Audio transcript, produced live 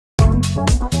In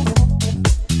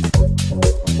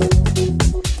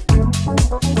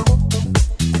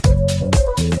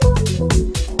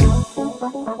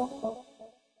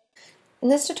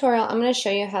this tutorial, I'm going to show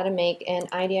you how to make an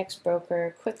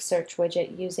IDXBroker quick search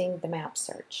widget using the map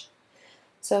search.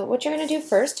 So what you're going to do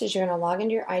first is you're going to log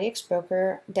into your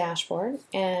IDXBroker dashboard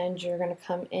and you're going to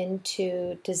come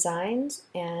into Designs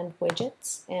and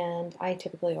Widgets, and I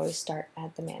typically always start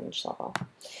at the Manage level.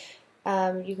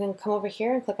 You can come over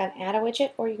here and click on Add a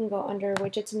Widget, or you can go under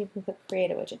Widgets and you can click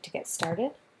Create a Widget to get started.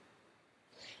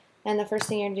 And the first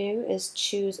thing you're going to do is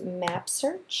choose Map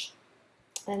Search.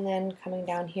 And then coming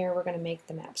down here, we're going to make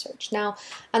the map search. Now,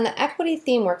 on the equity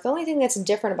theme work, the only thing that's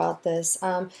different about this,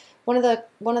 one of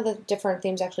the different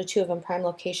themes, actually two of them, Prime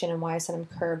Location and YSM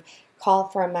Curb, call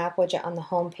for a map widget on the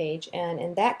home page. And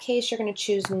in that case, you're going to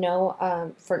choose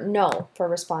no for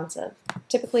responsive.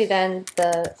 Typically, then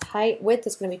the width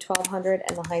is going to be 1200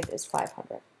 and the height is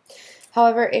 500.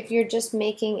 However, if you're just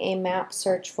making a map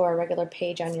search for a regular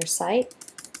page on your site,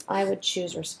 I would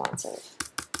choose responsive.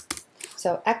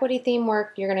 So equity theme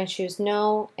work, you're going to choose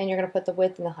no, and you're going to put the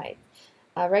width and the height.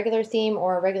 A regular theme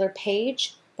or a regular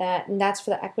page, that's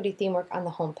for the equity theme work on the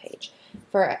home page.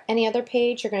 For any other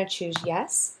page, you're going to choose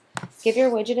yes. Give your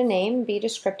widget a name, be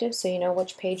descriptive so you know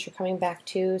which page you're coming back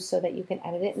to so that you can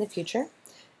edit it in the future.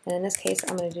 And in this case,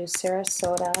 I'm going to do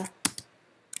Sarasota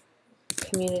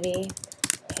community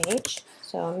page.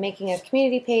 So I'm making a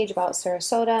community page about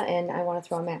Sarasota, and I want to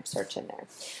throw a map search in there.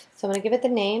 So I'm going to give it the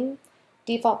name.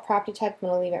 Default property type, I'm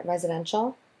going to leave it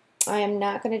residential. I am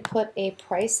not going to put a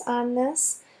price on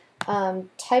this.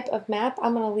 Type of map,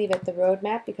 I'm going to leave it the road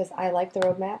map because I like the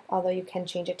road map, although you can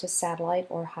change it to satellite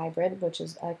or hybrid, which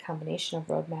is a combination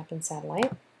of road map and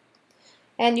satellite.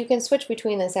 And you can switch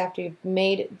between this after you've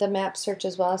made the map search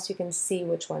as well, so you can see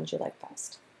which ones you like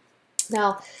best.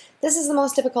 Now, this is the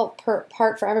most difficult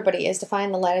part for everybody, is to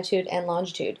find the latitude and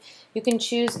longitude. You can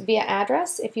choose via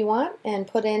address if you want and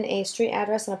put in a street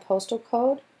address and a postal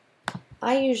code.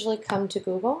 I usually come to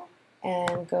Google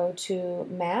and go to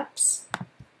Maps,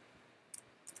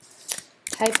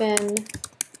 type in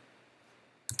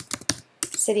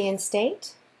city and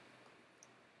state,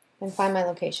 and find my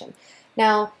location.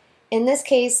 Now, in this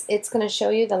case, it's going to show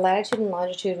you the latitude and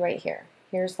longitude right here.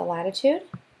 Here's the latitude.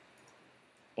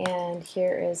 And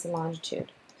here is the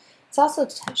longitude. It's also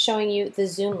showing you the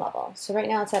zoom level. So right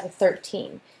now it's at a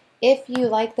 13. If you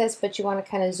like this but you want to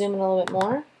kind of zoom in a little bit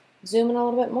more, zoom in a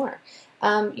little bit more.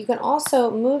 You can also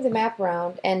move the map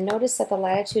around and notice that the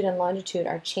latitude and longitude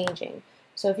are changing.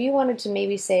 So if you wanted to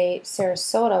maybe say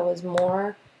Sarasota was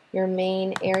more your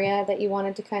main area that you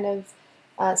wanted to kind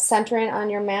of center in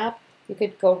on your map, you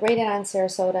could go right in on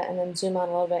Sarasota and then zoom out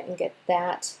a little bit and get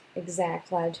that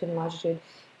exact latitude and longitude.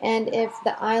 And if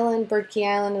the island, Bird Key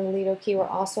Island and Lido Key were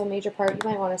also a major part, you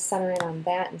might want to center in on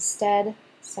that instead.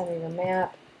 Center your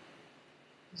map,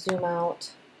 zoom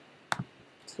out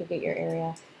so you get your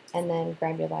area, and then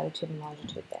grab your latitude and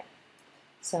longitude there.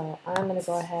 So I'm going to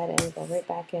go ahead and go right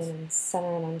back in and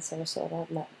center in on Sarasota.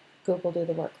 Let Google do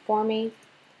the work for me.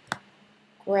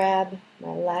 Grab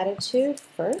my latitude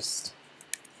first.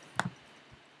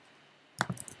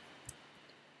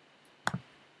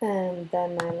 And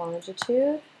then my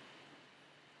longitude.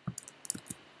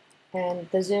 And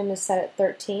the zoom is set at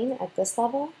 13 at this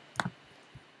level.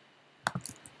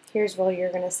 Here's where you're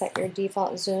going to set your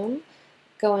default zoom.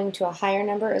 Going to a higher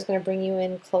number is going to bring you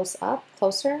in closer.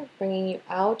 Bringing you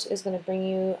out is going to bring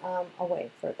you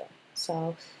away further.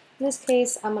 So in this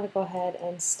case, I'm going to go ahead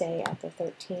and stay at the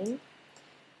 13.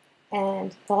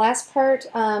 And the last part,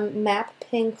 map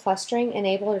ping clustering,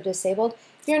 enabled or disabled.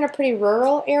 If you're in a pretty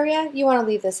rural area, you want to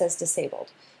leave this as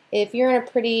disabled. If you're in a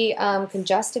pretty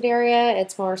congested area,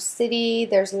 it's more city,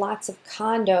 there's lots of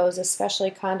condos,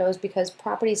 especially condos, because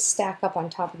properties stack up on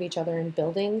top of each other in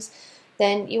buildings,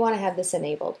 then you want to have this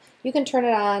enabled. You can turn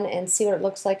it on and see what it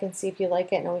looks like and see if you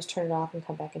like it, and always turn it off and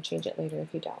come back and change it later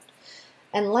if you don't.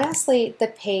 And lastly, the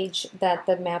page that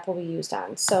the map will be used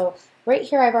on. So right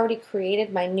here I've already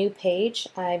created my new page.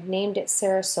 I've named it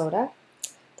Sarasota.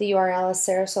 The URL is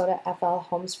Sarasota FL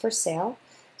Homes for Sale.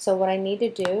 So what I need to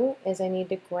do is I need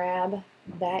to grab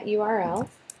that URL.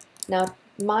 Now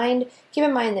keep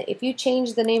in mind that if you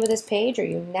change the name of this page or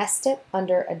you nest it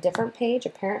under a different page, a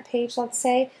parent page let's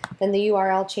say, then the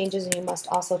URL changes and you must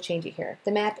also change it here. The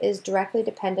map is directly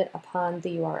dependent upon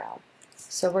the URL.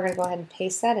 So we're going to go ahead and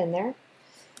paste that in there.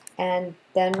 And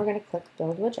then we're going to click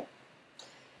Build Widget.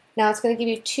 Now it's going to give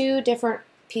you two different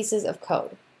pieces of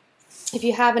code. If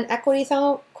you have an equity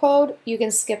code, you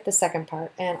can skip the second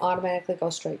part and automatically go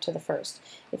straight to the first.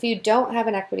 If you don't have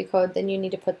an equity code, then you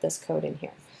need to put this code in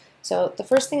here. So the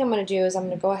first thing I'm going to do is I'm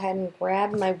going to go ahead and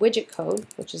grab my widget code,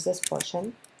 which is this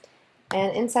portion,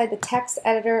 and inside the text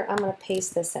editor I'm going to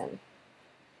paste this in,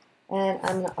 and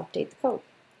I'm going to update the code.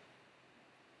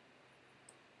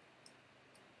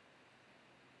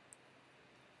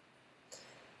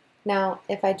 Now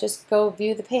if I just go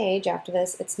view the page after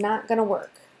this, it's not going to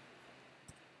work.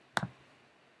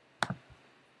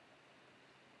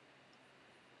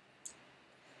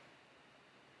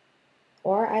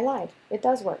 Or I lied. It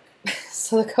does work.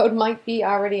 So the code might be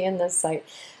already in this site.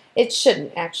 It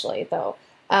shouldn't actually, though.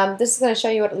 This is going to show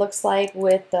you what it looks like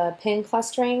with the pin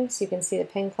clustering. So you can see the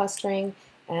pin clustering.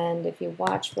 And if you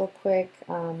watch real quick,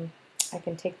 I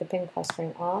can take the pin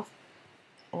clustering off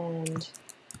and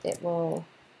it will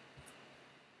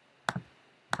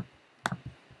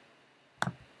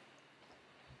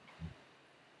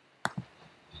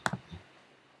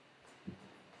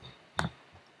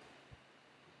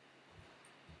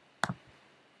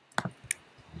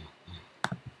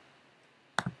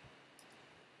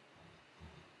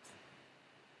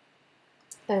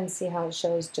and see how it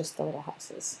shows just the little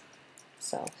houses.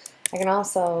 So I can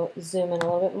also zoom in a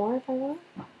little bit more if I want.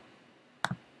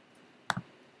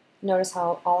 Notice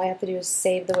how all I have to do is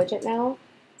save the widget now,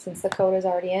 since the code is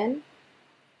already in.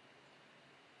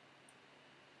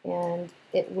 And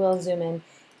it will zoom in.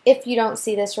 If you don't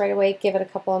see this right away, give it a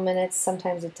couple of minutes.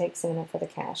 Sometimes it takes a minute for the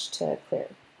cache to clear.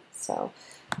 So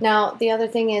now the other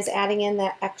thing is adding in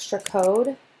that extra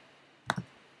code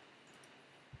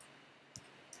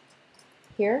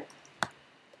here.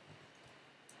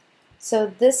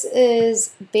 So this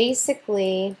is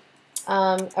basically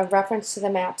a reference to the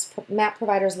map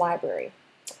provider's library.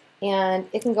 And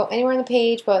it can go anywhere on the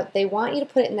page, but they want you to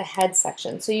put it in the head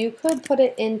section. So you could put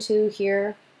it into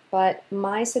here, but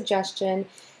my suggestion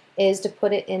is to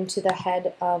put it into the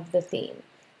head of the theme.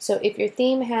 So if your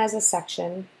theme has a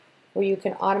section where you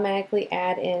can automatically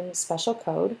add in special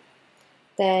code,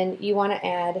 then you want to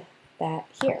add that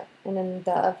here. And then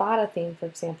the Avada theme, for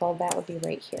example, that would be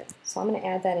right here. So I'm going to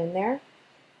add that in there.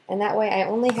 And that way I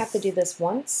only have to do this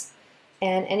once.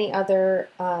 And any other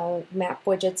map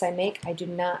widgets I make, I do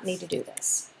not need to do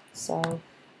this. So the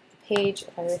page,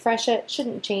 if I refresh it,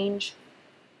 shouldn't change.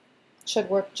 It should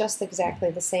work just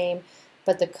exactly the same.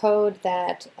 But the code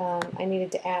that I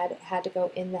needed to add had to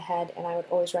go in the head, and I would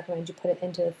always recommend you put it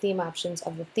into the theme options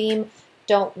of the theme.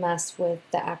 Don't mess with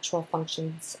the actual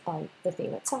functions of the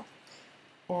theme itself.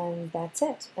 And that's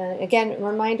it. And again,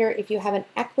 reminder, if you have an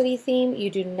equity theme, you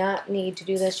do not need to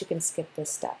do this. You can skip this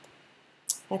step.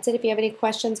 That's it. If you have any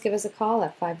questions, give us a call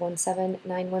at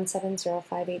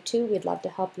 517-917-0582. We'd love to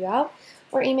help you out.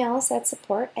 Or email us at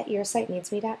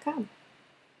support@yoursiteneedsme.com.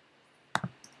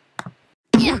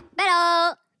 Yeah,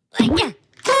 pero, yeah.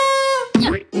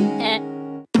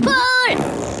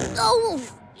 Oh,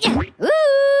 yeah.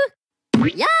 Ooh,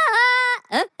 yeah.